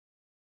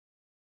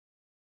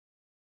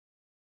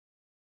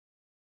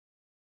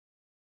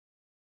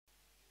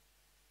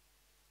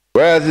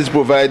Whereas it's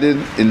provided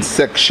in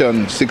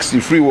Section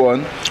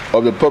 63(1)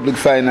 of the Public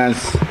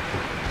Finance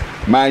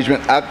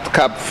Management Act,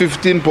 Cap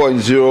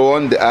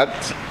 15.01, the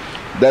Act,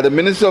 that the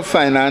Minister of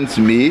Finance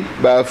may,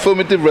 by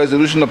affirmative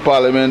resolution of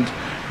Parliament,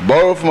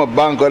 borrow from a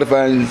bank or other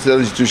financial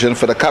institution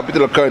for the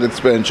capital or current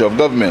expenditure of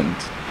government.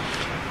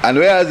 And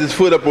whereas it's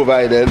further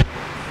provided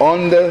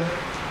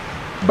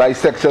by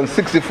Section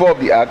 64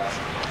 of the Act,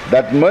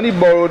 that money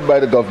borrowed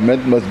by the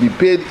government must be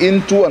paid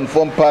into and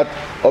form part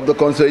of the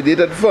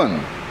consolidated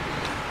fund.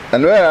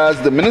 And whereas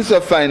the Minister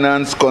of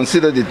Finance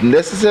considered it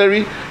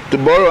necessary to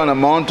borrow an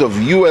amount of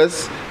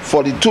US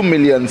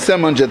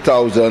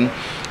 $42,700,000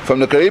 from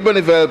the Caribbean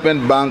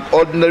Development Bank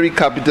Ordinary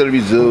Capital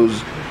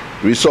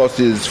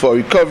Resources for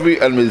Recovery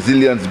and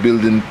Resilience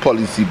Building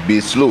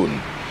Policy-Based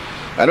Loan.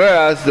 And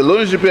whereas the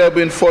loan is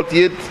repayable in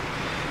 48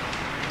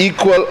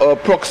 equal or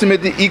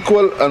approximately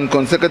equal and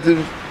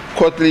consecutive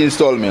quarterly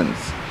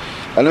installments.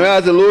 And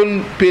whereas the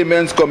loan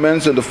payments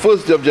commence on the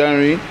 1st day of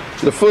January,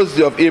 the 1st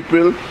day of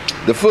April,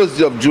 the 1st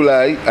day of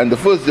July, and the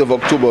 1st day of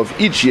October of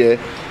each year,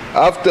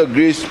 after a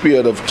grace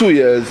period of 2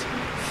 years,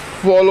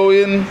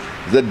 following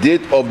the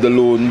date of the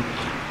loan,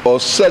 or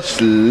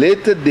such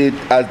later date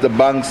as the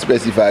bank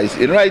specifies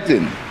in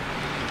writing.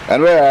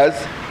 And whereas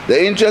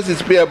the interest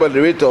is payable at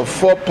the rate of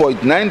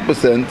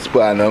 4.9%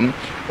 per annum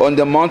on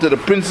the amount of the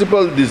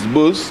principal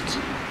disbursed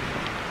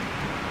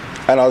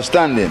and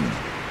outstanding.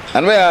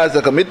 And whereas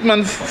the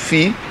commitment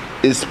fee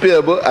is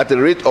payable at a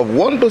rate of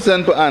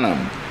 1% per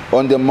annum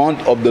on the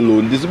amount of the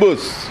loan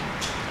disbursed.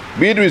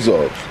 Be it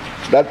resolved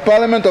that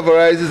Parliament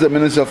authorizes the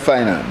Minister of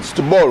Finance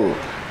to borrow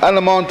an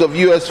amount of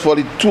US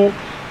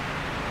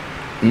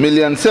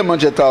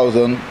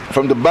 $42,700,000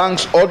 from the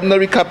bank's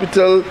ordinary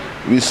capital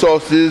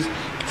resources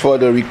for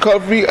the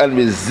Recovery and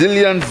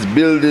Resilience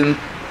Building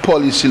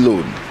Policy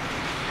Loan.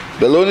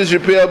 The loan is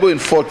repayable in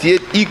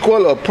 48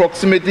 equal or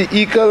approximately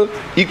equal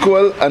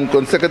and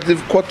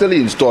consecutive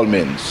quarterly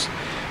installments.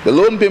 The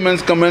loan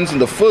payments commence on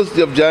the 1st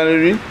day of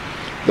January,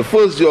 the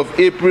 1st day of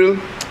April,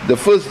 the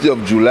 1st day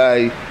of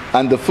July,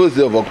 and the 1st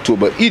day of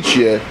October each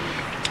year,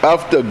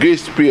 after a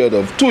grace period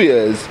of 2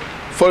 years,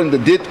 following the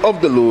date of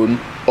the loan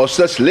or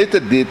such later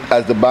date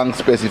as the bank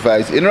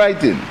specifies in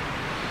writing.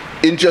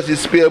 Interest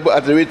is payable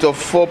at a rate of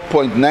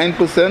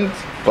 4.9%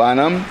 per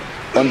annum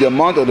on the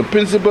amount of the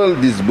principal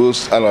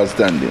disbursed and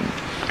outstanding.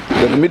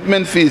 The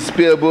commitment fee is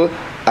payable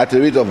at a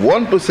rate of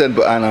 1%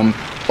 per annum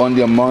on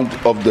the amount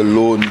of the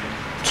loan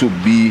to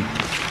be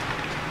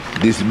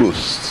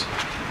disbursed.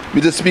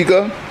 Mr.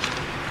 Speaker,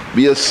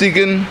 we are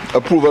seeking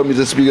approval,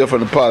 Mr. Speaker, from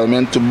the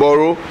Parliament to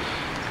borrow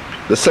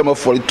the sum of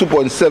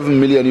 $42.7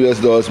 million,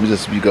 Mr.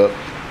 Speaker,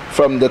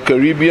 from the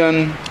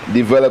Caribbean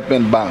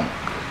Development Bank.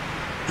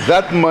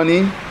 That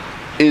money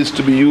is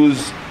to be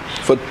used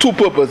for two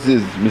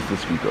purposes, Mr.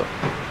 Speaker: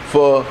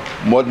 for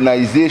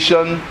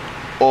modernization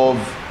of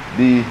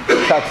the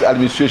tax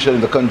administration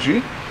in the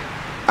country,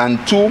 and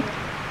two,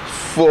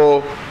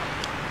 for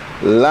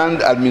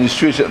land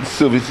administration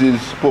services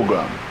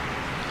program.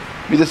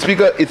 Mr.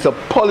 Speaker, it's a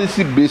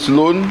policy-based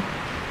loan,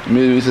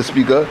 Mr.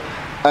 Speaker,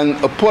 and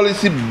a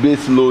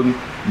policy-based loan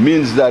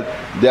means that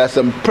there are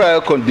some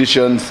prior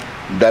conditions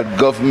that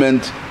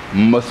government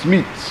must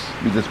meet,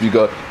 Mr.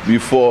 Speaker,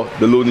 before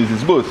the loan is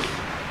disbursed.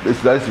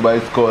 That's why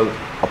it's called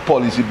a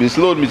policy-based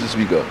loan, Mr.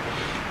 Speaker.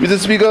 Mr.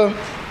 Speaker,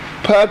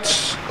 part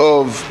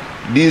of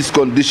these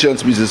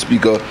conditions, Mr.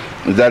 Speaker,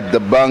 that the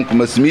bank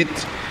must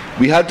meet,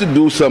 we had to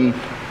do some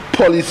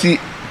policy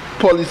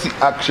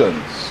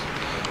actions.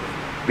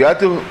 We had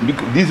to,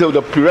 these are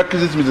the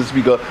prerequisites, Mr.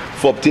 Speaker,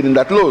 for obtaining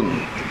that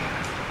loan.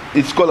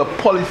 It's called a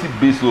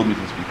policy-based loan,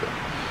 Mr. Speaker.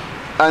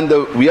 And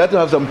we had to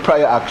have some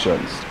prior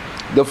actions.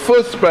 The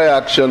first prior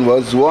action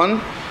was, one,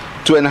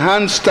 to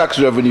enhance tax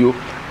revenue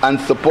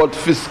and support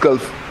fiscal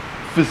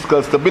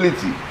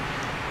stability.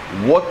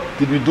 What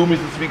did we do,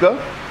 Mr. Speaker?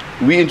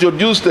 We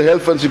introduced the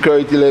health and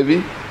security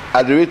levy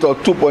at the rate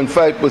of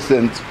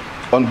 2.5%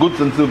 on goods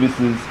and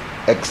services,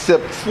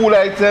 except food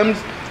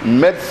items,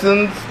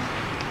 medicines,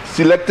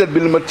 selected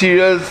building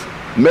materials,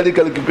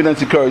 medical equipment and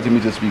security,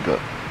 Mr. Speaker.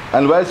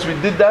 And whilst we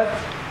did that,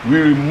 we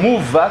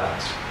removed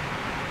VAT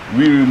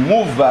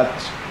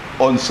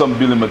on some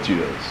building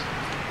materials.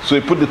 So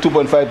we put the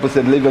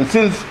 2.5% levy, and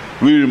since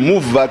we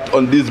removed VAT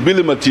on these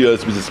building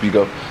materials, Mr.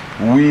 Speaker,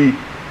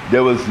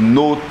 there was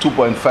no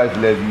 2.5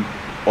 levy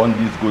on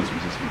these goods,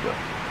 Mr. Speaker.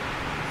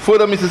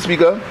 Further, Mr.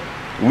 Speaker,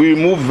 we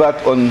removed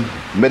VAT on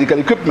medical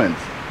equipment.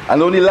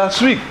 And only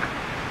last week,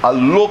 a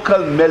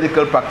local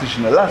medical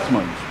practitioner, last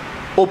month,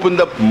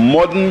 opened up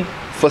modern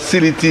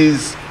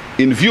facilities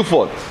in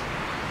Viewfort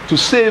to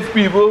save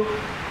people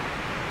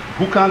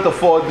who can't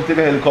afford to take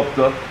a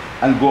helicopter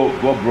and go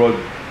abroad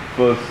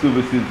for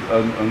services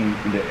in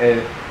the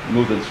air,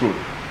 nose and throat.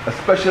 A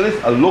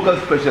local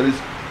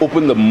specialist,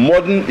 opened a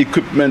modern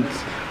equipment,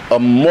 a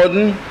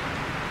modern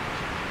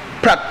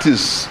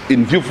practice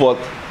in Viewfort,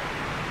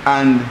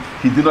 and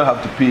he did not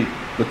have to pay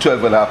the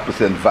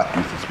 12.5% VAT,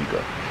 Mr.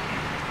 Speaker.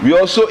 We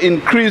also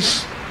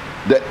increased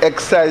the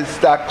excise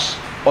tax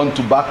on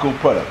tobacco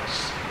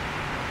products.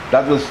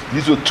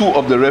 These were two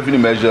of the revenue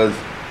measures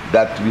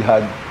that we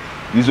had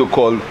These are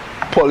called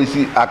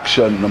policy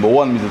action number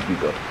 1, Mr.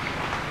 Speaker.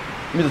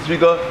 Mr.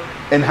 Speaker,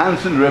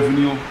 enhancing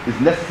revenue is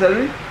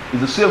necessary.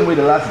 It's the same way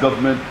the last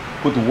government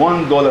put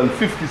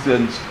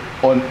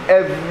 $1.50 on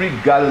every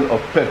gallon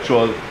of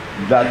petrol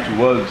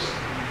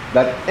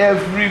that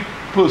every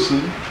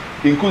person,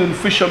 including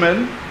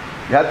fishermen,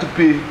 they had to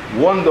pay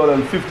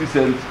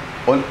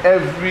 $1.50 on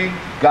every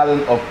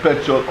gallon of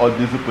petrol or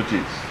diesel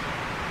purchase.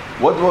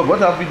 What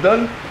have we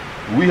done?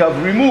 We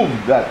have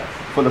removed that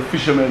for the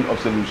fishermen of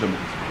St. Lucia, Mr.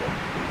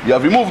 Speaker. You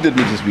have removed it,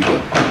 Mr.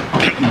 Speaker.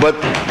 But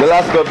the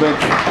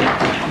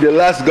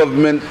last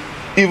government,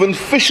 even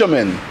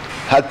fishermen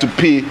had to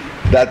pay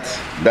that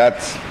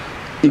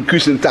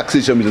increase in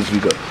taxation, Mr.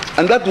 Speaker.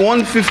 And that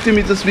 $1.50,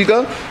 Mr.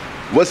 Speaker,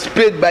 was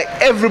paid by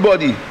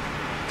everybody,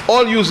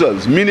 all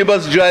users,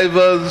 minibus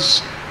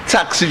drivers,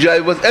 taxi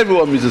drivers,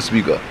 everyone, Mr.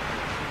 Speaker.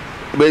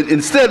 But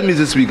instead,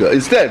 Mr. Speaker,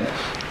 and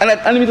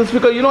Mr.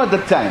 Speaker, you know, at the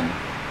time,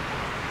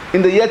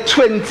 in the year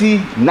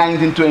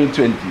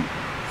 2019-2020,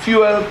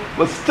 fuel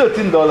was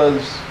 $13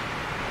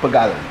 per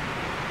gallon.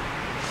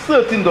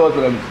 $13 per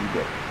gallon, Mr.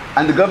 Speaker.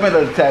 And the government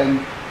at the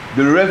time,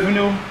 the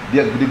revenue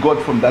they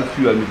got from that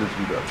fuel, Mr.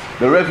 Speaker,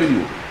 the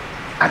revenue,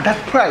 at that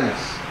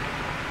price,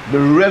 the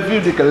revenue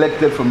they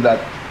collected from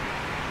that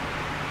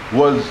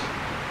was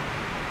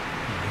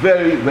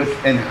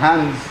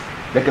enhanced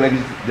the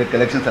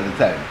collections at the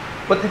time.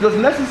 But it was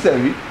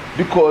necessary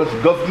because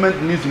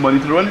government needs money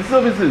to run its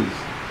services.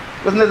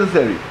 It was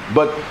necessary.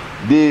 But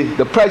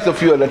the price of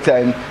fuel at the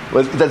time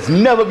it has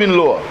never been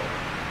lower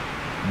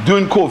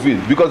during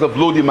COVID because of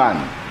low demand.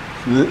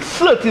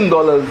 $13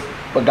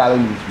 per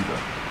gallon, Mr. Speaker.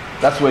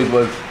 That's what it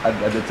was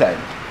at the time.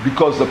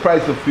 Because the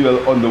price of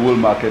fuel on the world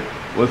market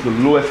was the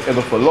lowest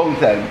ever for a long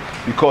time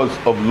because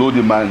of low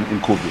demand in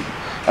COVID.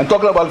 And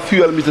talking about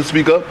fuel, Mr.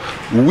 Speaker,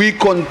 we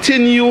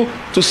continue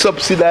to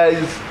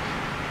subsidize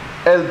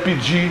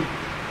LPG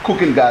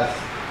cooking gas,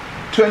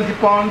 20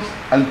 pounds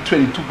and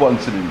 22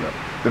 pounds cylinder.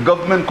 The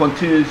government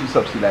continues to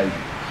subsidize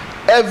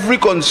it. Every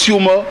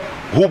consumer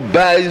who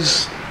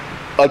buys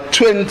a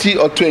 20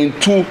 or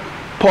 22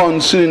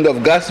 pound cylinder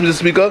of gas, Mr.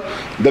 Speaker,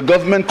 the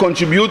government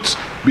contributes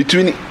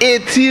between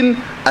 $18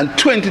 and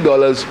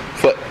 $20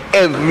 for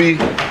every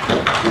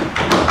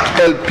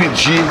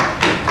LPG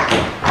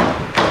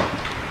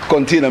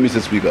container,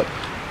 Mr. Speaker.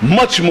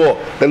 Much more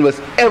than was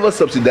ever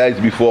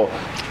subsidized before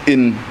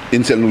in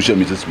St. Lucia,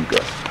 Mr.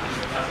 Speaker.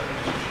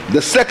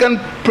 The second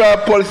prior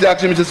policy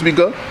action, Mr.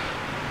 Speaker,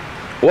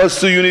 was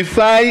to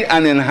unify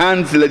and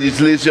enhance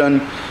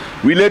legislation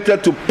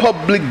related to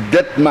public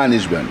debt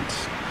management.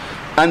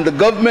 And the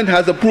government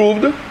has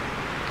approved,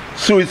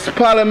 through its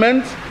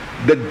parliament,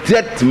 the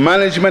Debt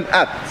Management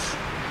Act,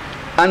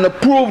 and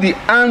approved the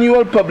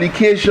annual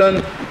publication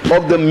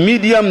of the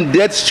medium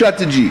debt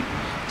strategy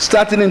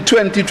starting in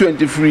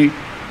 2023,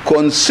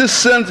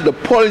 consistent with the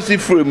policy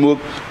framework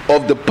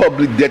of the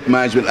Public Debt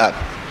Management Act.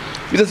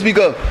 Mr.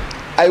 Speaker,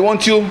 I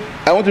want to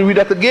read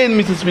that again,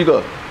 Mr.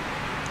 Speaker.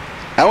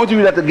 I want to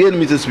read that again,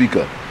 Mr.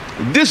 Speaker.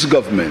 This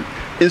government,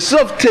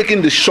 instead of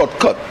taking the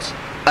shortcut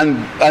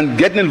and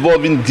getting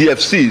involved in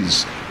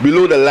DFCs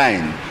below the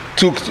line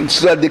so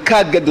that they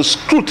can't get the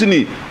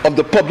scrutiny of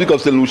the public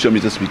of St. Lucia,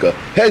 Mr. Speaker,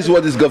 here's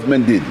what this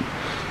government did.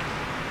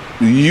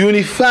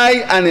 Unify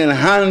and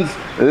enhance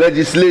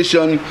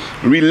legislation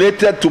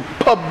related to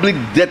public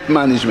debt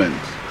management.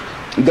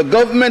 The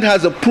government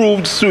has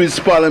approved through its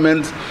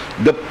parliament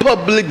the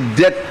Public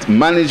Debt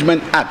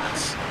Management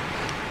Act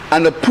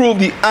and approved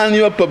the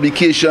annual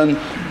publication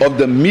of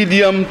the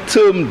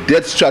medium-term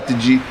debt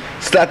strategy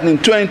starting in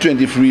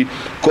 2023,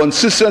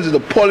 consistent with the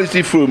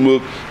policy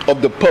framework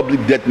of the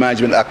Public Debt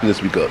Management Act, Mr.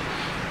 Speaker.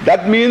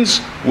 That means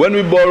when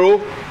we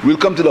borrow, we'll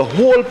come to the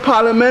whole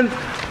parliament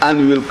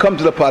and we'll come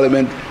to the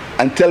parliament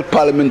and tell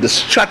parliament the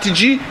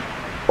strategy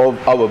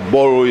of our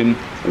borrowing,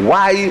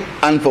 why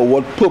and for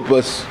what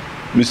purpose,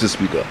 Mr.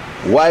 Speaker.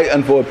 Why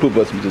and for what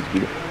purpose, Mr.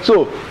 Speaker.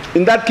 So,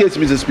 in that case,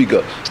 Mr.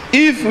 Speaker,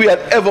 if we had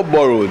ever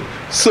borrowed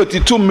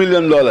 $32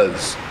 million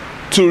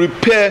to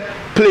repair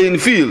playing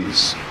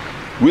fields,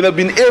 we'd have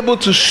been able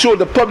to show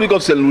the public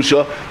of St.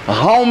 Lucia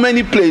how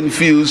many playing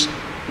fields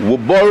were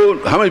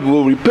borrowed, how many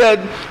were repaired,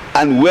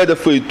 and where the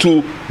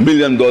 $32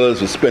 million was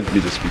spent,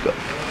 Mr. Speaker.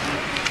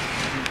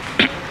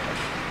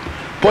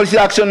 Policy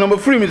action number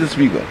 3, Mr.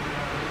 Speaker.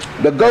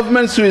 The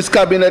government through its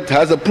cabinet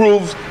has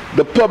approved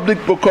the public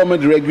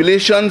procurement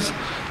regulations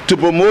to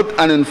promote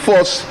and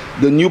enforce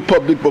the new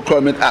Public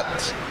Procurement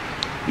Act.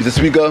 Mr.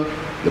 Speaker,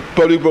 the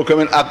Public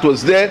Procurement Act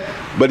was there,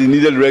 but it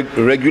needed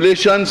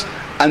regulations,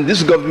 and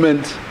this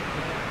government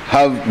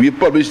we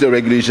published the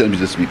regulations,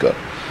 Mr. Speaker.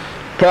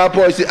 Prior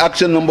policy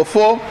action number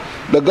 4,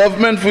 the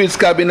government through its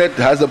cabinet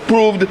has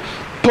approved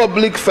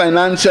public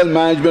financial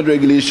management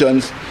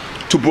regulations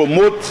to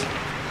promote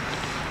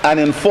and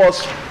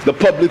enforce the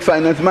Public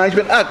Finance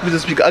Management Act, Mr.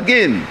 Speaker.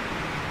 Again,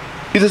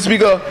 Mr.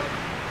 Speaker,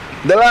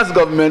 the last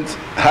government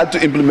had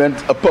to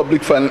implement a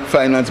Public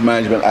Finance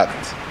Management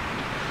Act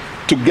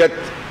to get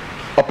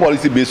a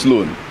policy-based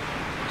loan.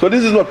 So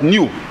this is not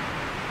new,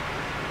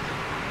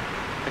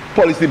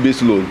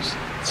 policy-based loans.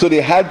 So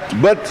they had,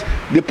 but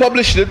they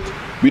published it,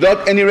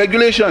 without any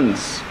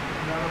regulations.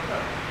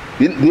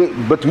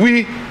 But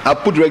we have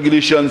put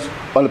regulations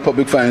on the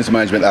Public Finance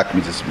Management Act,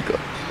 Mr. Speaker.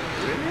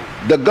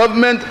 The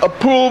government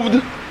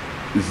approved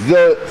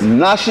the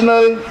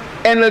National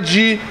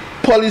Energy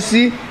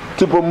Policy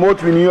to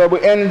promote renewable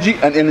energy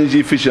and energy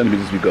efficiency,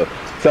 Mr. Speaker.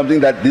 Something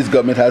that this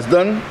government has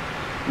done.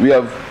 We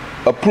have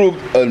approved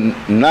a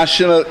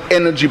National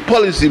Energy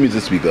Policy, Mr.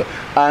 Speaker,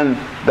 and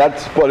that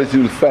policy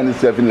will find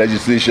itself in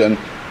legislation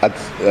at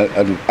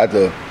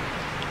a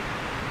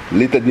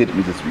later date,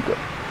 Mr. Speaker.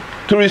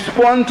 To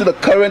respond to the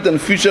current and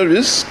future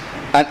risks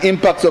and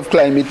impacts of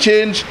climate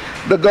change,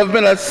 the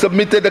government has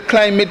submitted a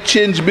climate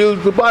change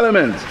bill to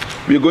Parliament.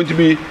 We are going to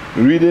be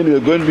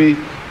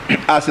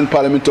asking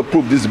Parliament to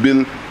approve this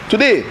bill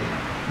today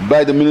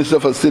by the Minister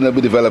for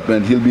Sustainable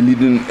Development. He'll be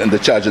leading the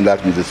charge on that,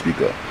 Mr.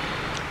 Speaker.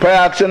 Prior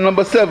action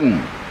number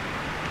 7,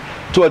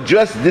 to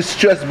address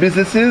distressed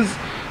businesses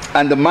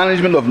and the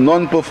management of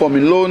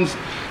non-performing loans,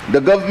 the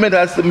government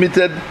has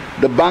submitted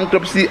the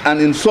bankruptcy and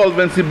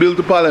insolvency bill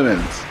to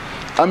Parliament.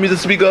 And Mr.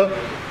 Speaker,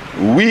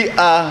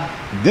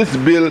 this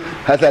bill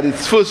has had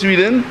its first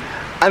reading,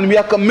 and we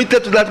are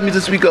committed to that,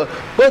 Mr. Speaker.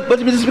 But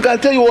Mr. Speaker, I'll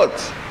tell you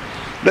what,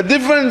 the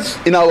difference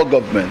in our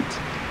government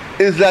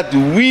is that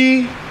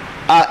we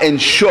are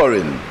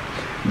ensuring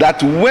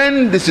that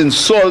when this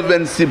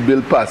insolvency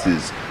bill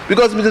passes,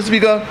 because, Mr.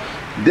 Speaker,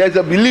 there's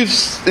a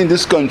belief in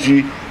this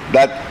country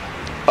that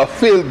a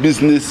failed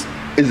business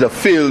is a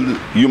failed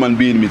human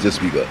being, Mr.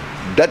 Speaker.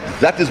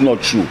 That is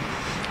not true.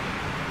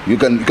 You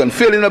can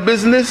fail in a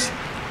business,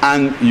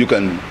 and you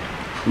can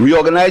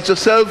reorganize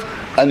yourself,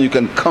 and you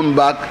can come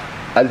back,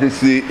 as they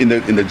say in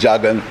the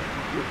jargon,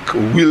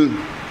 will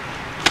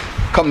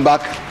come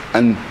back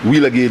and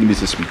will again,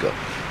 Mr. Speaker.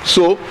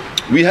 So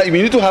we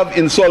need to have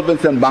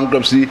insolvency and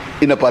bankruptcy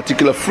in a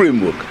particular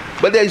framework.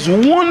 But there is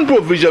one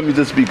provision,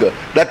 Mr. Speaker,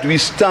 that we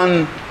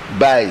stand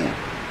by.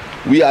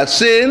 We are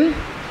saying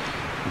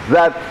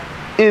that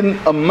in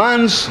a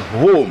man's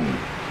home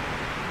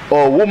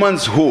or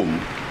woman's home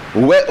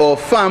or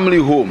family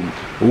home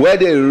where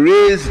they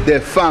raise their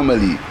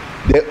family,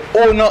 the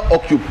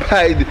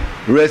owner-occupied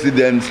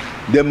residence,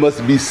 there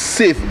must be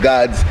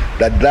safeguards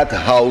that that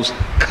house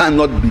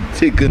cannot be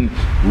taken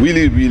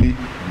willy-nilly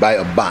by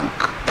a bank.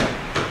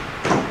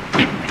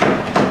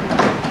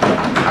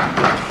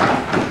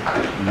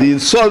 The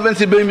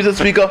insolvency bill, Mr.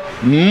 Speaker,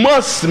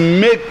 must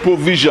make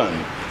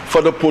provision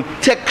for the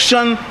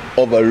protection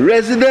of a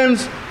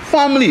resident's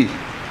family,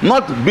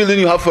 not building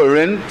you have for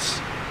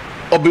rent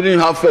or building you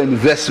have for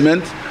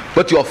investment,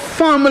 but your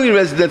family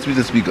residence,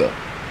 Mr. Speaker.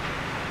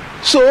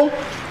 So,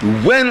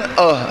 when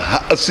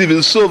a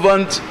civil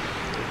servant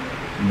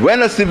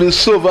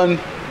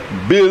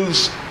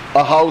builds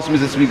a house,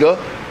 Mr. Speaker,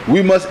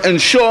 we must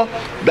ensure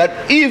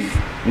that if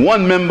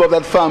one member of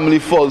that family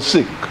falls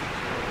sick,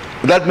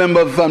 or that member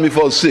of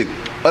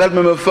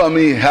the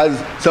family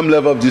has some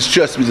level of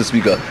distress, Mr.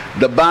 Speaker,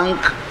 the bank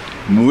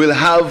will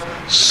have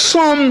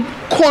some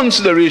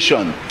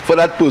consideration for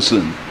that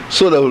person.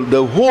 So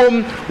the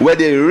home where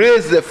they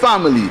raise their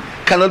family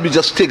cannot be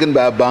just taken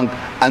by a bank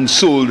and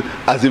sold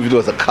as if it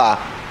was a car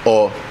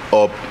or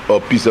a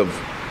piece of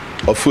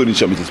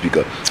furniture, Mr.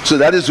 Speaker. So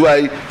that is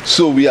why,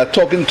 we are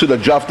talking to the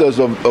drafters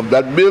of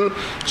that bill,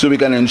 so we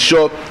can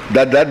ensure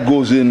that that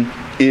goes in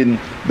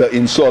the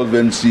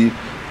insolvency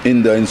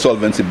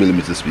bill,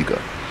 Mr. Speaker.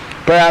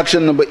 Prior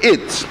action number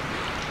 8,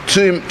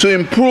 to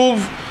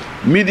improve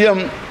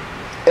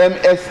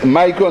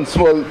micro and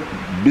small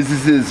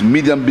businesses,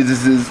 medium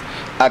businesses,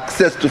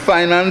 access to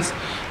finance,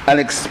 and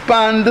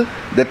expand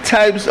the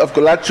types of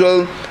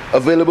collateral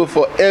available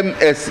for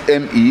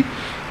MSME,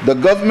 the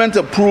government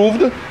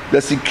approved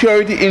the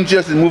Security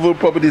Interest in Movable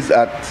Properties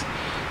Act,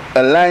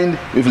 aligned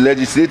with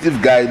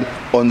legislative guide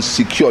on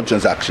secure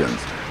transactions.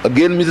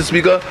 Again, Mr.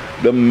 Speaker,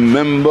 the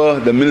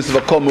Minister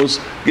for Commerce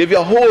gave you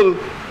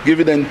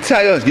the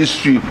entire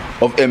history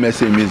of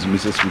MSMEs,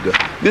 Mr. Speaker.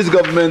 This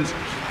government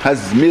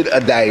has made a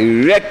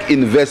direct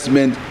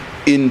investment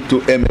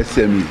into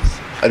MSMEs.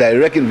 A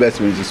direct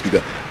investment, Mr.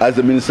 Speaker. As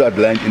the Minister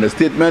outlined in a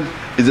statement,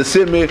 it's the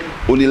same way.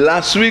 Only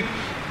last week,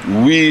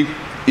 we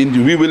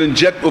will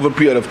inject over a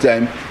period of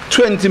time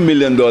 $20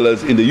 million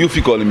in the youth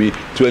economy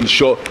to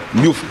ensure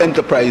youth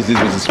enterprises,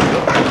 Mr.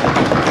 Speaker.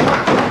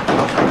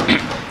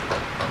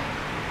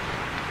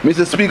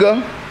 Mr.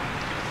 Speaker,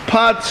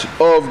 part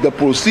of the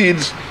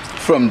proceeds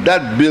from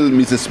that bill,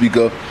 Mr.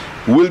 Speaker,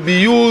 will be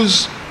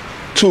used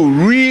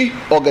to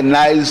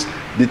reorganize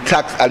the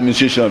tax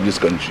administration of this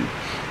country.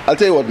 I'll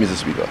tell you what, Mr.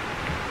 Speaker.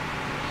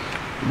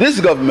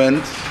 This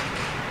government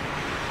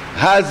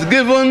has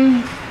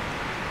given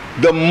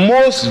the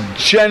most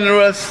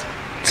generous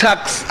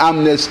tax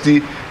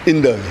amnesty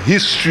in the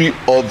history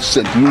of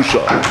St.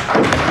 Lucia.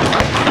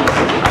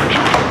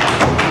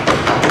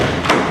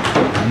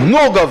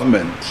 No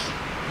government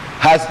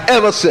has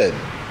ever said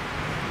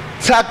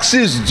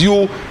taxes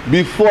due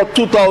before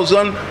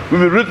 2000 will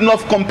be written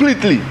off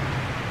completely.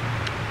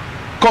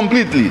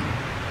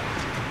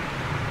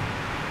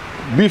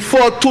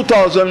 Before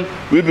 2000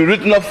 will be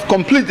written off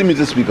completely,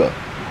 Mr. Speaker.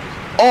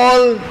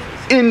 All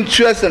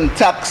interest and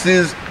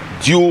taxes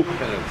due,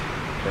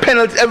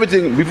 penalty,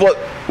 everything before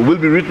will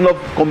be written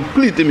off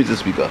completely, Mr.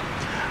 Speaker.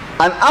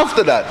 And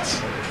after that,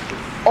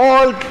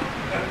 all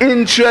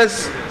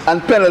interest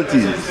and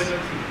penalties,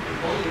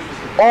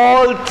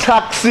 all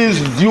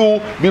taxes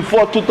due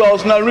before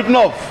 2000 are written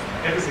off.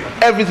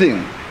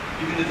 Everything.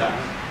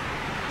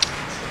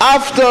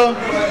 After,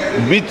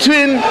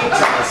 between. No,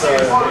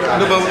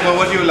 but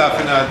what you're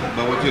laughing at,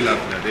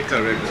 they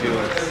correct you.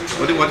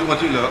 What you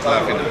laughing at?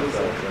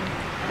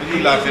 What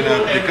you laughing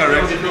at, they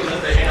correct you.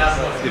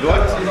 It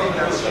what?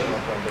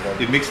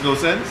 It makes no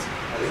sense?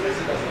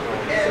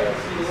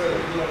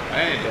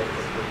 Hey.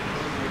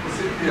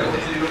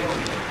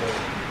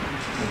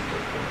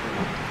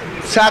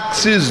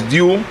 Taxes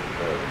due,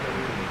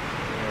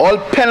 all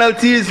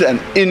penalties and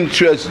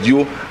interest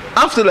due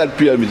after that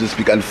period, Mr.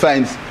 Speaker, and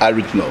fines are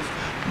written off.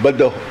 But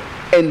the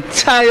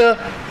entire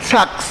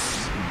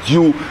tax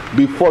due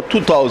before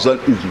 2000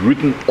 is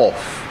written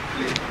off.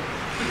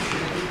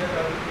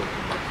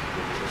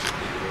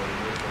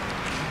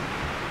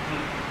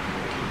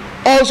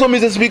 Also,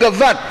 Mr. Speaker,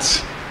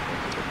 VAT.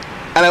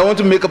 And I want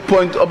to make a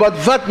point about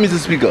VAT, Mr.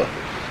 Speaker.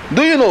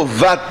 Do you know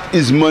VAT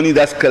is money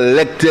that's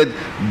collected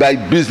by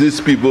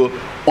business people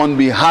on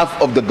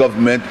behalf of the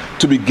government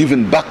to be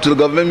given back to the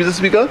government, Mr.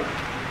 Speaker?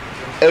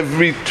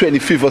 Every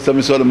 25th or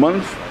something sort of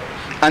month.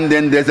 And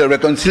then there's a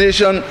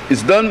reconciliation,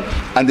 it's done,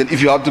 and then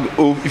if you have to,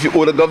 if you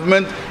owe the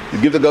government,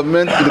 you give the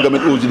government, if the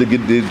government owes you, they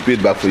pay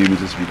it back for you,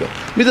 Mr. Speaker.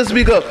 Mr.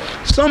 Speaker,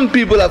 some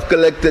people have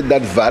collected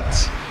that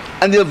VAT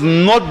and they have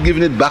not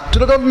given it back to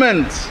the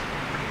government.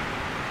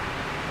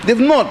 They've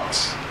not.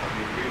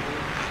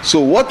 So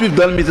what we've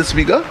done, Mr.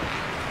 Speaker,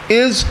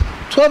 is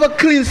to have a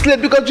clean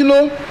slate, because you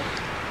know,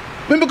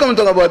 when we come and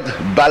talk about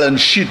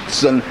balance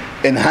sheets and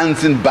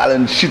enhancing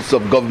balance sheets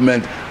of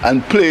government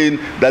and playing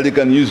that they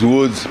can use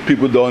words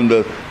people don't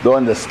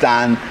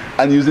understand,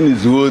 and using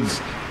these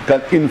words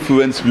can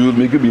influence people,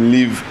 make you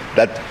believe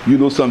that you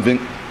know something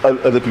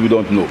other people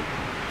don't know.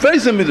 Very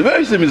simple,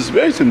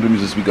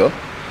 Mr. Speaker.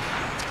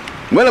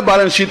 When a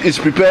balance sheet is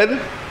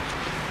prepared,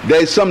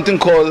 there is something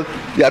called,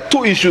 there are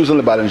two issues on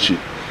the balance sheet.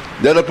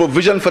 There's a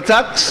provision for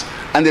tax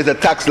and there's a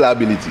tax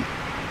liability.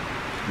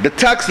 The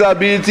tax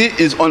liability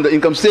is on the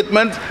income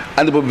statement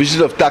and the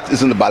provision of tax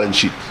is on the balance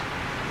sheet.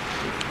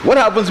 What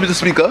happens, Mr.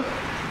 Speaker?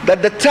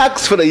 That the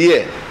tax for the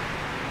year,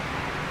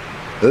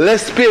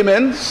 less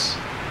payments,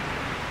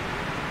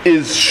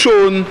 is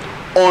shown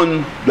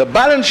on the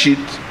balance sheet,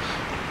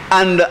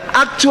 and the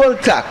actual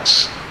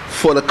tax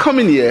for the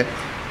coming year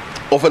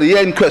or for the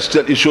year in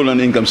question is shown on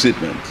the income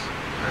statement.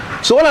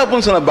 So what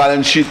happens on a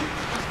balance sheet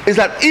is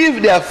that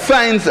if there are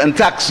fines and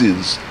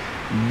taxes,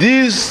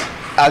 these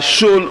are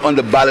shown on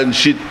the balance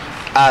sheet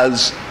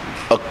as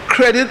a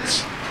credit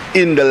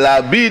in the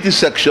liability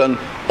section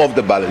of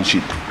the balance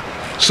sheet.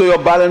 So your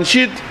balance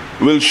sheet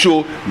will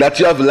show that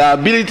you have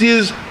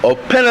liabilities or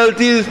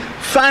penalties,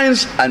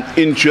 fines and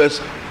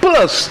interest,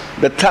 plus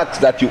the tax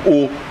that you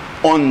owe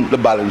on the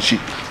balance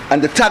sheet.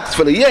 And the tax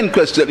for the year in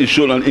question is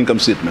shown on income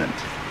statement.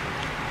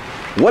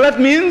 What that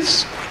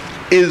means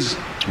is,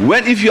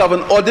 when if you have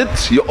an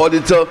audit, your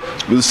auditor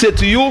will say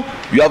to you,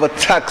 you have a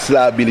tax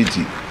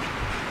liability.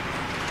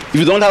 If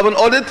you don't have an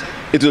audit,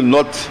 it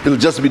will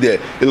just be there.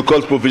 It will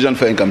cause provision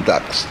for income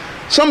tax.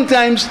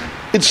 Sometimes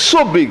it's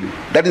so big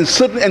that in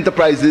certain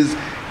enterprises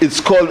it's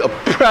called a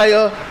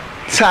prior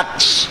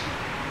tax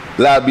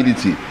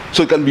liability.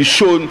 So it can be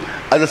shown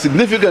as a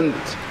significant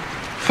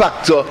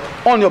factor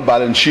on your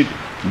balance sheet,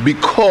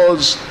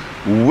 because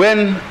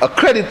when a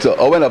creditor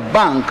or when a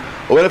bank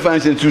or when a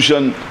financial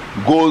institution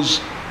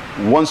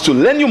wants to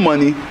lend you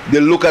money, they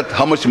look at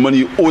how much money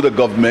you owe the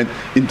government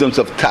in terms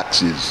of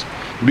taxes,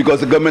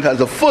 because the government has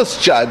the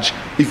first charge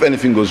if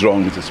anything goes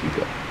wrong, Mr.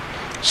 Speaker.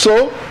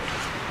 So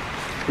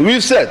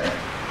we've said,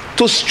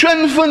 to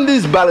strengthen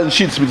these balance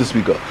sheets, Mr.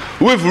 Speaker,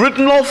 we've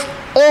written off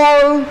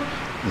all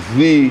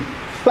the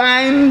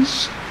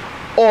fines,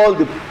 all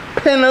the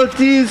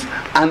penalties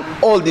and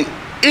all the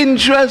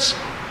interest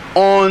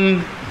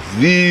on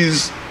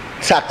these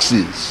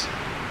taxes.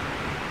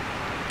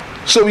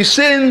 So we're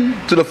saying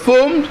to the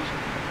firm,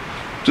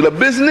 to the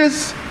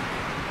business,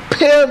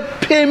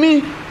 pay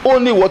me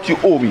only what you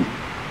owe me,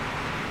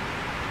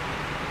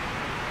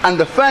 and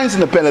the fines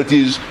and the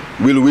penalties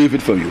will waive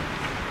it for you.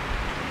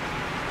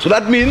 So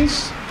that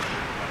means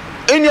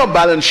in your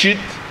balance sheet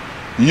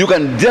you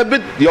can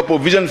debit your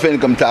provision for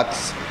income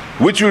tax,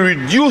 which will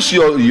reduce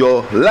your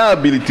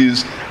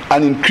liabilities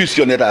and increase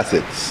your net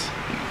assets.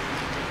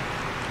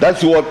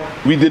 That's what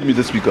we did,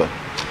 Mr. Speaker.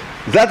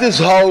 That is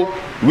how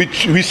we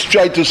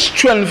try to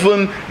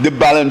strengthen the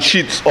balance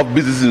sheets of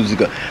businesses, Mr.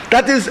 Speaker.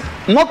 That is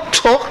not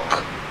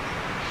talk,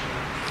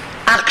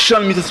 action,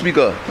 Mr.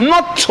 Speaker.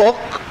 Not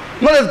talk,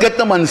 not just get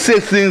them and say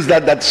things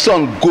that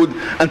sound good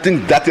and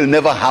think that will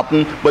never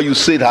happen, but you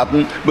say it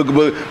happen.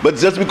 But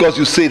just because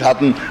you say it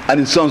happen and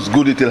it sounds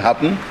good, it will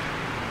happen.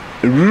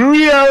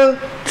 Real,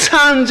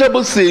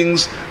 tangible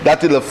things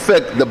that will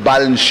affect the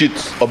balance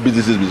sheets of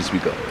businesses, Mr.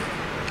 Speaker.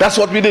 That's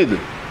what we did.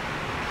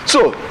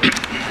 So,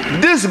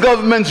 this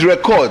government's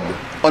record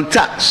on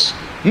tax,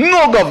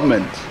 no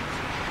government,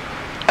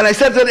 And I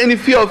said that any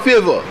fear or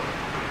favor,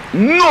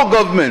 no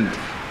government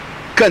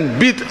can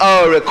beat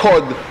our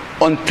record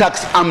on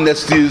tax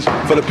amnesties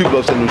for the people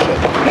of St. Lucia.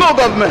 No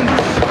government.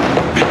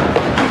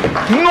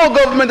 No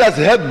government has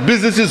helped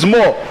businesses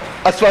more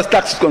as far as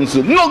tax is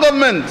concerned. No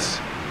government.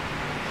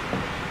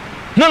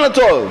 None at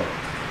all.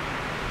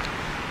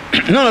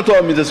 None at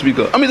all, Mr.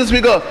 Speaker. Mr.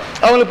 Speaker,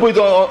 I want to put it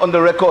on the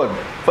record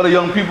for the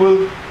young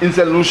people in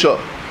St. Lucia.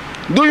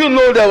 Do you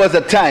know there was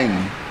a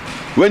time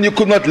when you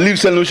could not leave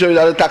St. Lucia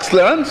without a tax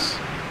clearance?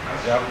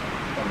 Yeah,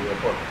 on the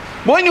report.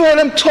 But when you hear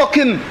them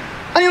talking,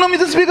 and you know,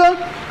 Mr. Speaker,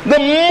 the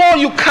more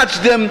you catch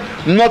them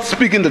not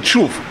speaking the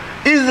truth,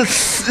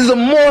 is the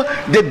more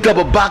they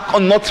double back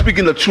on not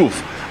speaking the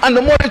truth. And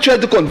the more they try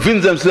to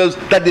convince themselves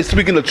that they're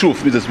speaking the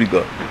truth, Mr.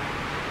 Speaker.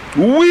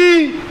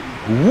 We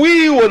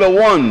were the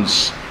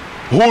ones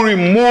who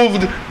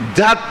removed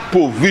that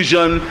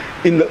provision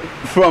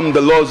from the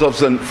laws of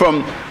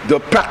from the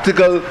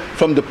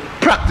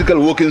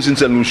practical workings in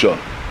St. Lucia.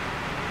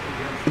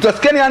 It was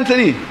Kenny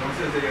Anthony.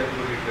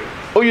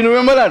 Oh, you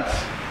remember that?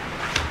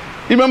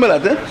 You remember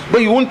that, eh? But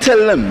you won't tell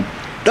them.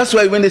 That's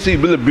why when they say you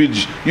build a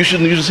bridge, you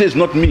should say it's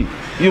not me.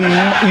 You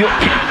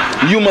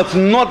must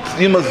not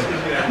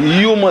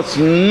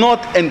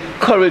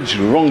encourage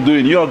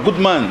wrongdoing. You're a good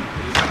man,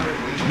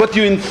 but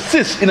you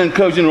insist in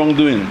encouraging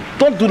wrongdoing.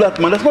 Don't do that,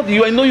 man. That's not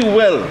you. I know you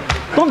well.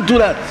 Don't do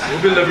that.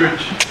 We'll build a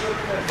bridge.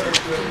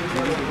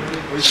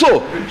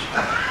 So,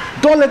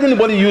 don't let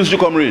anybody use you,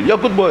 comrade. You're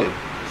a good boy.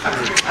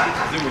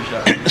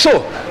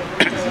 So,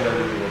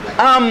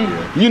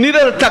 you need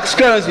a tax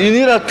clearance. You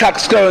need a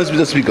tax clearance,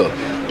 Mr. Speaker.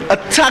 A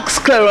tax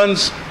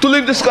clearance to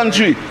leave this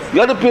country. You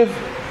have to pay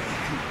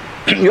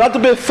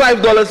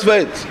 $5 for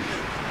it.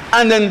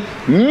 And then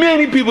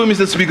many people,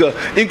 Mr. Speaker,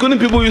 including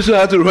people who used to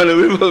have to run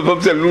away from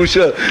St.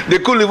 Lucia, they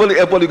couldn't live on the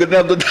airport because they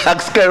have no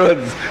tax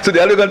clearance. So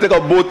they're only going to take a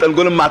boat and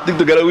go to Martinique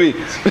to get away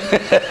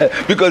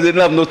because they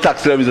didn't have no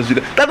tax clearance, Mr.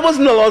 Speaker. That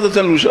wasn't the laws of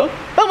St. Lucia.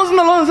 That wasn't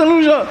the laws of St.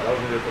 Lucia.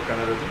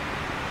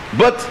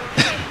 But,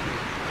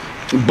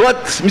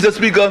 Mr.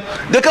 Speaker,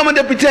 they come and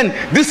they pretend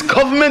this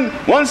government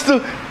wants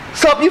to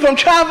stop you from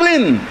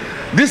traveling.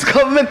 This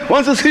government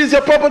wants to seize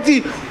your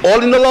property.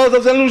 All in the laws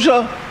of St.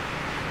 Lucia.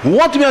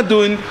 What we are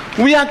doing,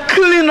 we are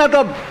cleaning that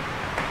up.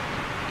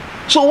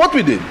 So what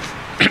we did,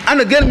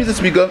 and again, Mr.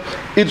 Speaker,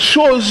 it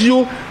shows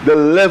you the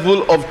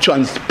level of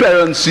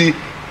transparency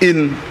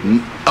in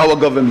our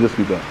government, Mr.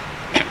 Speaker.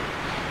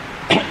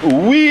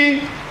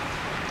 We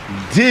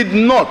did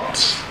not,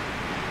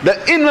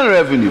 the Inland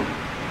Revenue,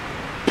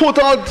 put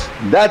out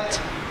that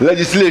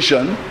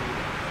legislation,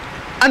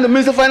 and the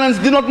Minister of Finance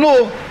did not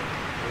know,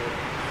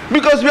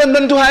 because we had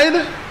nothing to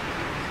hide.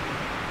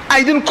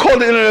 I didn't call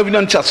the Inland Revenue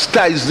and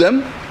chastise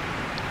them,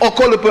 or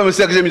call the Permanent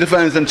Secretary of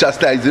Finance and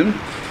chastise him,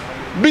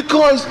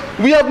 because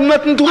we have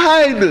nothing to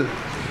hide.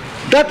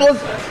 That was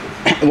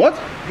what?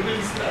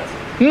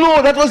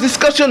 No, that was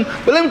discussion.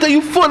 But let me tell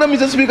you further,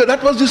 Mr. Speaker,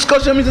 that was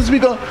discussion, Mr.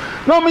 Speaker.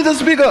 No, Mr.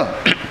 Speaker,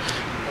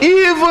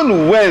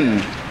 even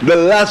when the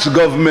last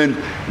government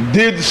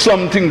did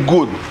something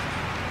good,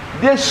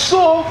 they're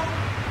so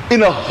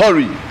in a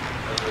hurry.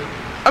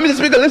 Mr.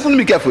 Speaker, listen to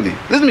me carefully.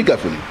 Listen to me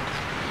carefully.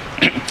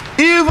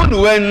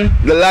 Even when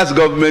the last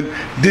government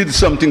did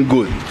something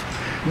good,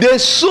 they're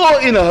so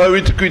in a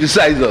hurry to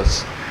criticize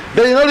us.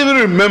 They're not even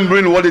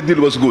remembering what they did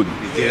was good.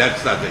 It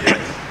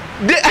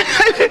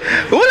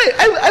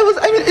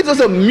was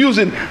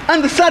amusing.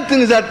 And the sad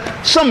thing is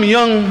that some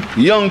young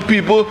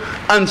people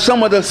and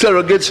some other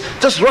surrogates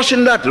just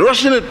rushing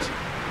it.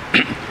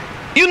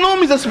 You know,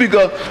 Mr.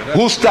 Speaker,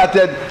 who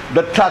started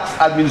the Tax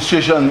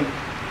Administration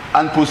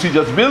and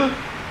Procedures Bill?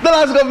 The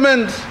last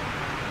government.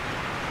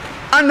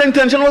 And the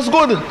intention was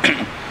good.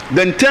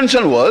 The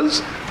intention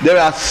was there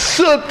are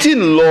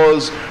certain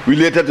laws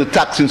related to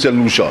tax in St.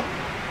 Lucia.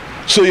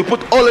 So you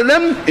put all of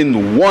them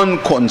in one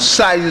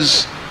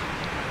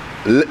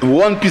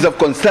piece of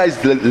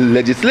concise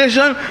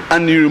legislation,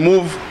 and you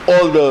remove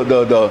all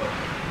the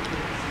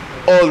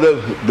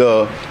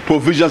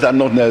provisions that are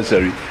not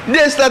necessary.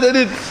 They started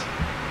it.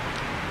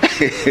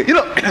 You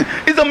know,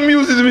 it's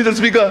amusing, Mr.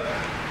 Speaker.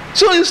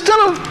 So instead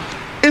of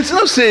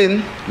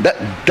saying that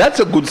that's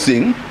a good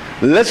thing,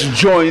 let's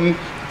join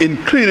in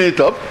cleaning it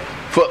up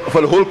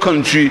for the whole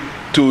country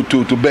to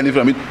benefit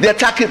from it. They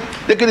attack it,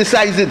 they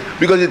criticize it,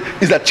 because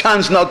it's a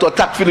chance now to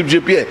attack Philip J.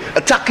 Pierre.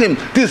 Attack him,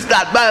 this,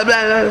 that, blah,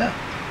 blah, blah, blah.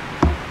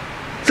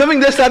 Something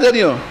they started,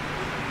 you know.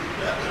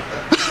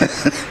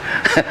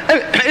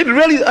 It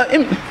really,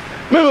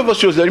 remember for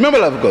sure, remember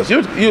that, of course.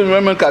 You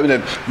remember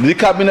the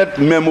cabinet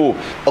memo,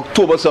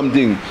 October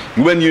something,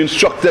 when you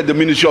instructed the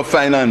Ministry of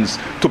Finance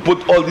to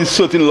put all these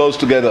certain laws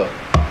together.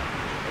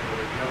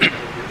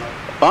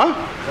 Huh?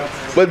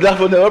 But that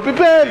was never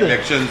prepared.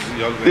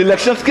 The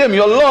elections came,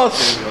 you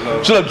lost.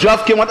 So the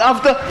draft came out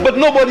after, but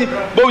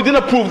we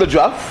didn't approve the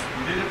draft.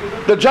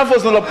 The draft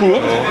was not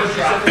approved.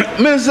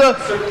 Minister,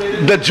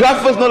 the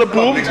draft was not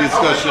approved. It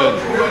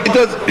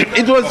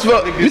was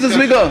for Mr.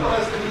 Speaker.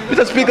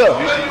 Mr. Speaker.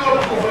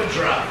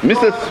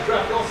 Mr.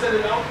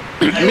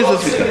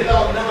 Speaker.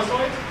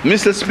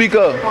 Mr.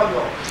 Speaker.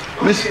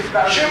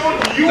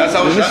 That's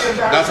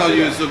how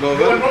you used to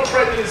govern?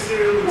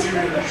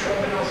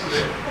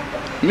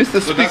 Mr.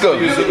 So Speaker.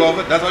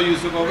 That's how you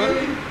used to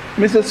govern?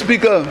 Mr.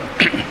 Speaker,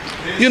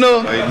 you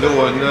know,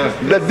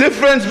 the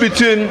difference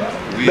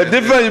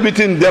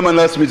between them and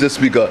us, Mr.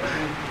 Speaker,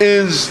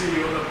 is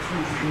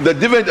the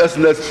difference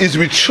is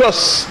we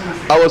trust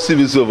our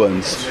civil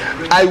servants.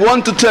 I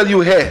want to tell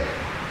you here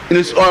in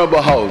this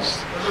honorable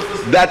house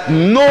that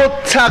no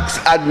tax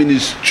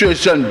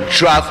administration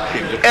draft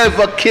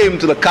ever came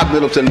to the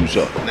cabinet of St.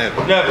 Lucia.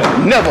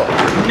 Never.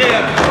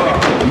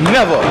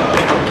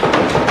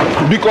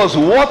 Because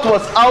what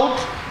was out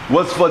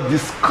was for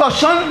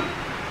discussion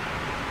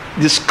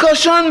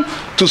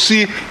to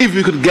see if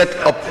we could get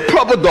a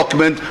proper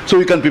document so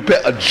we can prepare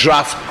a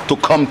draft to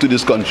come to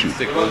this country. You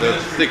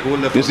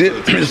see,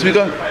 Mr.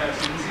 Speaker?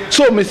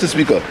 So, Mr.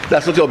 Speaker,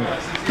 that's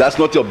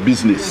not your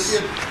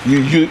business.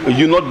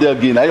 You're not there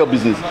again. That's your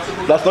business.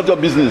 That's not your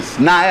business.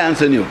 Now I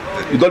answer you.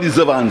 You don't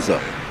deserve an answer.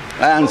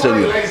 I answer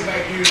you.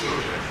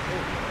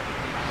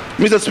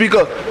 Mr.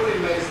 Speaker,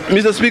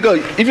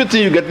 if you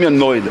think you get me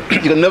annoyed, you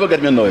can never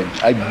get me annoyed.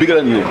 I'm bigger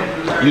than you.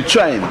 You're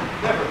trying,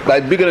 but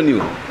I'm bigger than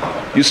you.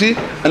 You see?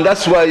 And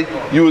that's why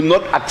you will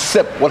not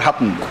accept what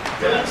happened.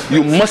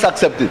 You must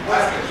accept it.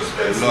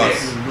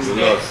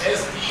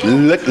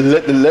 Let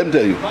them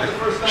tell you.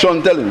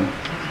 Sean, tell him.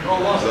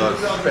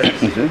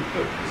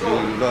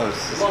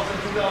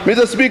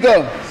 Mr.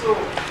 Speaker,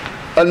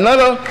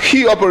 another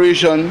key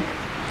operation,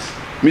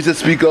 Mr.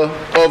 Speaker,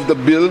 of the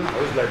bill.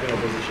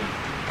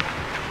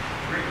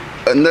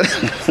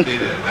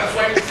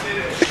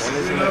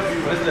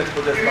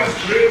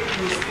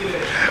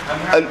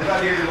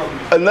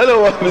 Another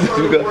one, Mr.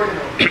 Speaker.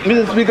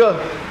 Mr. Speaker,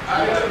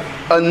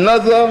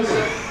 another.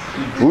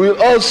 We'll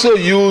also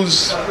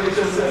use,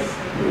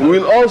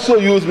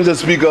 Mr.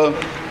 Speaker,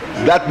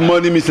 that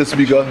money, Mr.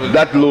 Speaker,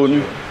 that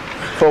loan,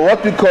 for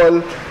what we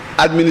call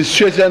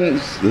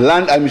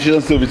land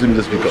administration services,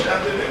 Mr. Speaker.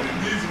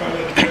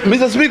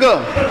 Mr.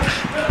 Speaker,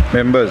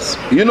 members,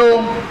 you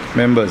know,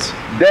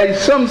 there is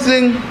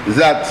something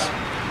that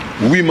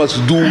we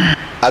must do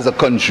as a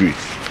country.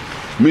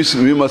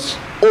 We must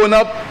own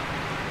up,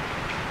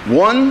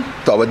 one,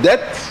 to our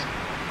debt,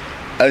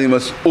 and we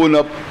must own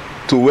up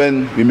to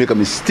when we make a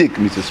mistake,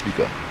 Mr.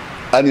 Speaker.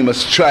 And we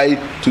must try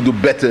to do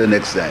better the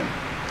next time.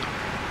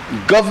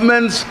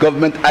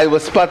 Government I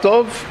was part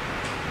of,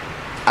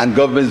 and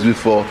governments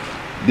before,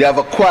 they have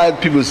acquired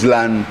people's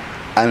land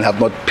and have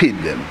not paid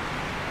them.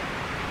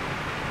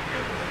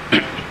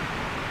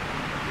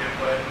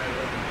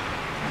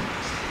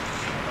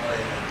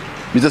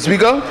 Mr.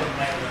 Speaker,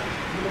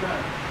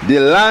 the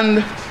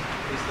Land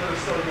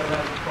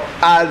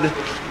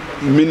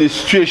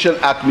Administration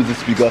Act, Mr.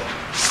 Speaker,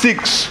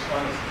 seeks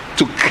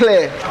to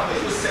clear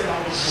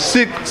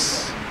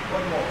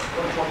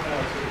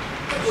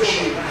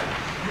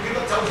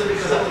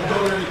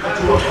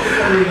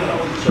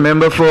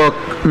member for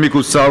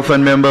Miku South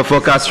and member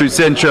for Castries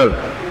Central.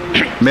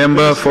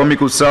 Member for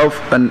Miku South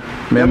and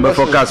member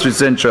for Castries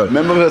Central.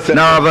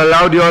 Now I've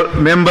allowed your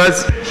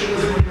members.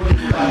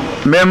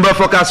 Member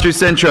for Castries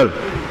Central.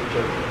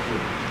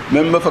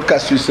 Member for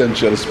Castries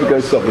Central. Speaker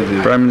is talking to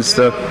you. Prime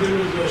Minister.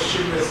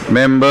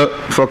 Member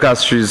for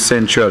Castries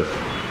Central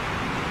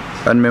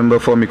and member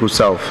for Miku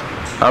South.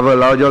 I've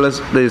allowed you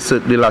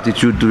the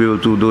latitude to be able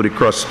to do the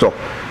cross talk.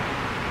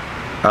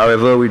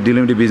 However, we're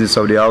dealing with the business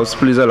of the House.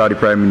 Please allow the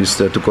Prime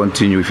Minister to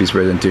continue with his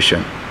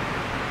presentation.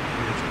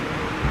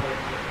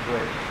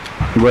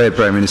 Go ahead,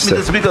 Prime Minister.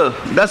 Mr. Speaker,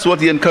 that's what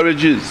he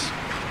encourages.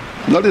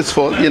 Not his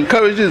fault. He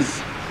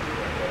encourages.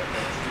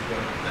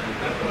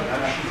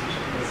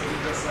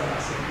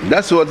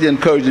 That's what he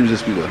encourages, Mr.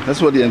 Speaker.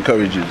 That's what he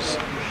encourages.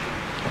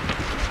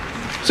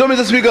 So,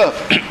 Mr. Speaker,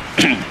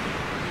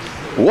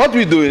 what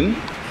we're doing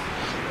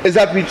is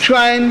that we're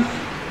trying,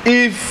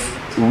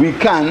 if we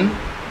can,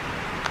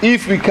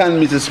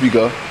 Mr.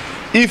 Speaker,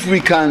 if we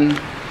can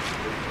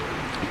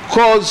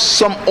cause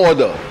some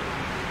order,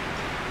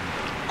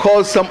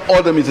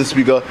 Mr.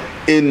 Speaker,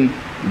 in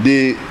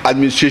the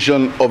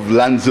administration of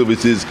land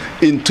services,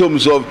 in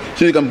terms of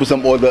so you can put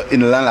some order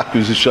in land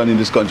acquisition in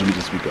this country,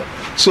 Mr. Speaker.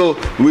 So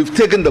we've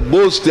taken the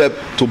bold step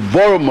to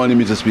borrow money,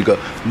 Mr. Speaker,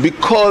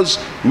 because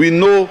we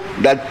know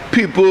that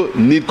people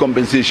need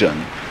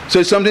compensation. So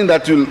it's something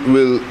that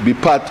will be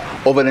part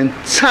of an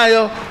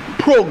entire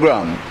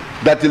program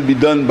that will be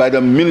done by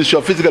the Ministry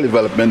of Physical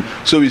Development,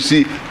 so we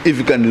see if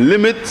we can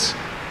limit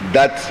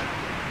that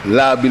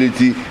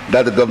liability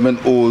that the government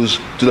owes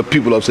to the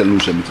people of St.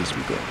 Lucia, Mr.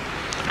 Speaker.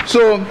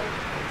 So,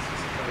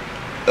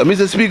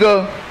 Mr.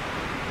 Speaker,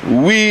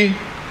 we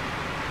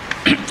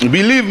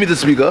believe, Mr.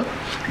 Speaker,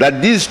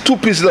 that these two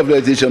pieces of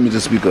legislation,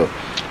 Mr. Speaker,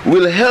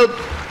 will help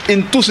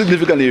in two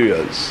significant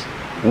areas.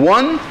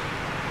 One,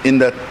 in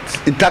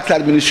tax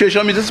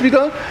administration, Mr.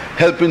 Speaker,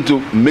 helping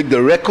to make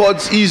the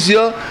records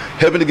easier,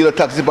 helping to get the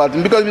tax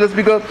department. Because, Mr.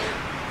 Speaker,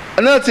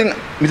 another thing,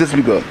 Mr.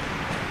 Speaker,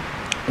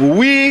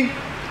 we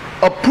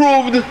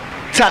approved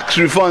tax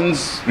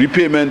refunds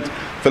repayment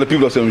for the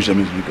people of St. Lucia,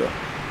 Mr. Speaker.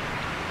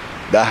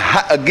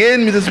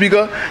 Again, Mr.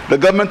 Speaker, the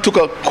government took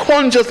a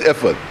conscious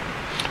effort,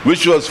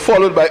 which was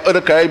followed by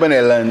other Caribbean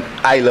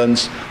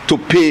islands, to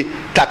pay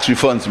tax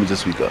refunds, Mr.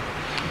 Speaker.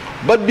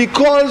 But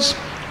because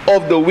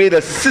of the way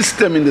the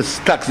system in the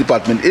tax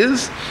department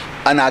is,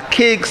 an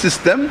archaic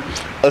system,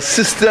 a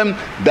system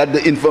that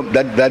the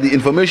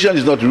information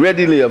is not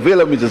readily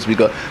available, Mr.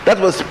 Speaker, that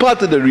was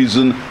part of the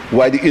reason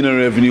why the Inland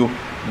Revenue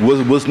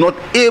was not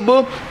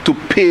able to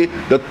pay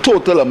the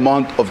total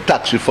amount of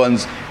tax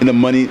refunds in the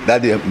money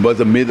that was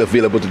made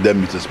available to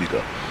them, Mr.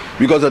 Speaker.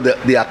 Because of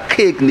the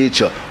archaic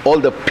nature, all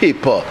the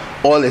paper,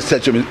 all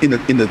etc. in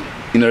the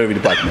Revenue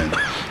Department.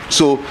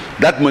 So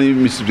that money,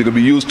 Mr. Speaker, will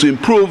be used to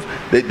improve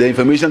the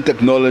information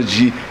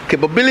technology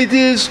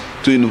capabilities,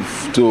 to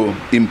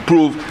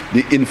improve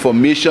the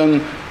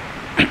information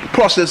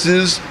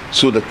processes,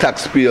 so the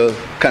taxpayer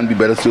can be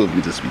better served,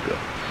 Mr. Speaker.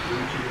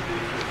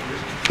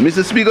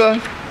 Mr. Speaker,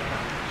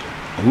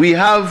 we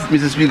have,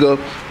 Mr. Speaker,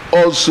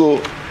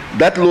 also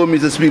that loan,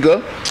 Mr.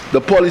 Speaker,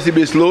 the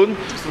policy-based loan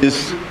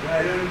is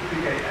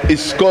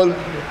called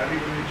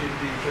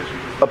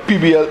a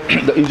PBL,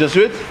 the interest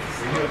rate,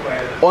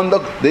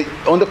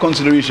 under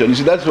consideration. You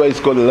see, that's why it's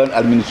called the Land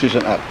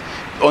Administration Act.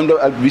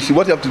 We see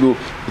what you have to do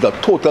with a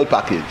total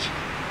package.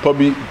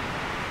 Probably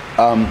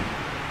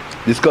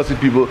discuss with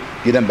people,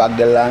 get them back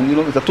their land. You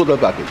know, it's a total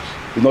package.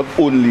 It's not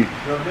only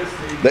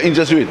the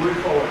interest rate.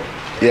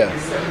 Yeah.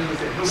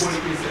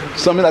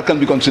 Something that can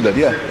be considered.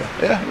 Yeah.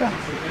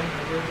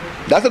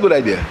 That's a good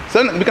idea.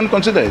 So we can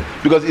consider it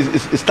because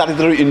it's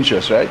statutory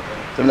interest, right?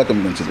 Something that can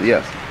be considered.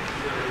 Yes.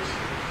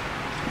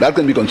 That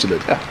can be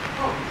considered. Yeah.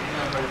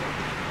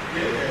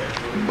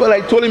 Well,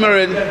 I told him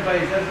already.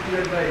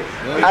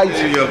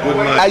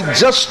 I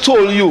just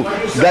told you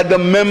that the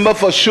member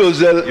for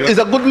Choiseul is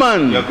a good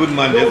man. You're a good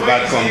man, just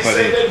bad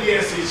company.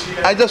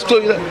 I just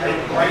told you that.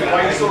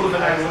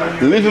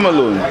 Leave him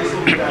alone.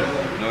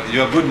 No,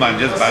 you're a good man,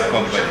 just bad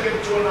company.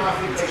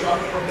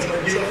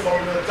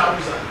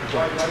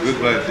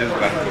 Good man, just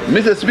bad company.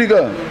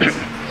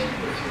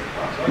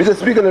 Mr.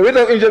 Speaker, the rate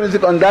of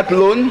interest on that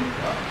loan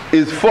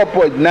is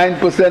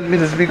 4.9%,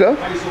 Mr. Speaker.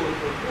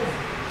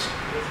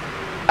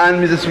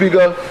 And Mr.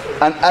 Speaker,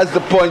 and as the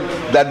point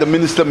that the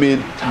minister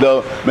made,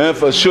 the member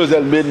for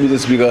Choiseul made, Mr.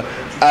 Speaker,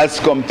 as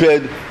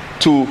compared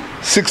to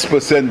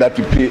 6% that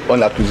we pay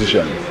on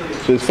acquisition.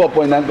 So it's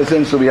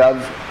 4.9%, so we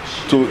have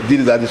to deal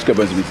with that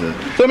discrepancy, Mr.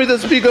 So, Mr.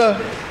 Speaker,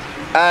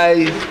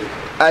 I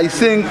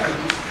think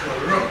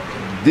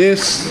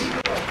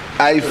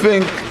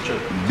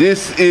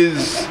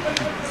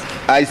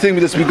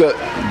Mr. Speaker,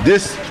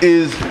 this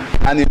is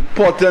an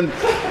important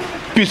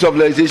piece of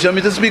legislation,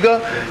 Mr. Speaker.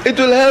 It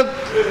will help,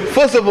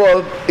 first of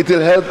all, it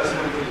will help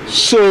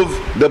serve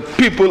the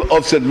people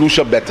of St.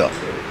 Lucia better.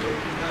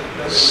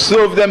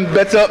 Serve them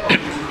better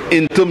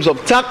in terms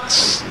of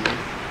tax,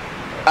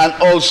 and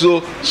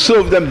also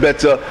serve them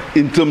better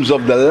in terms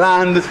of the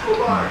land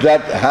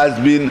that has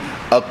been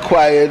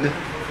acquired,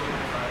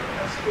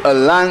 a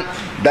land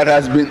that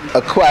has been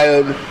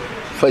acquired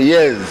for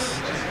years,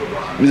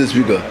 Mr.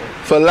 Speaker.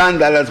 For land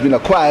that has been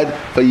acquired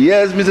for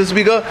years, Mr.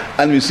 Speaker,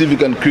 and we see if we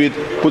can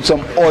put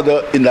some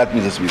order in that,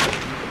 Mr. Speaker.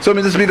 So,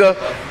 Mr. Speaker,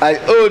 I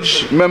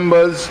urge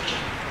members,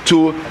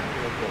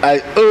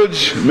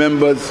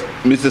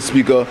 Mr.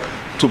 Speaker,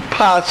 to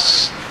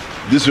pass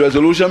this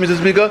resolution, Mr.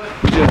 Speaker,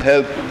 which will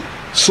help,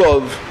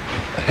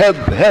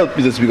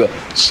 Mr. Speaker,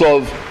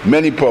 solve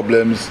many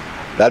problems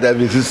that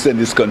have existed in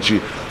this country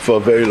for a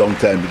very long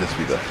time, Mr.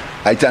 Speaker.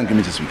 I thank you,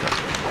 Mr. Speaker.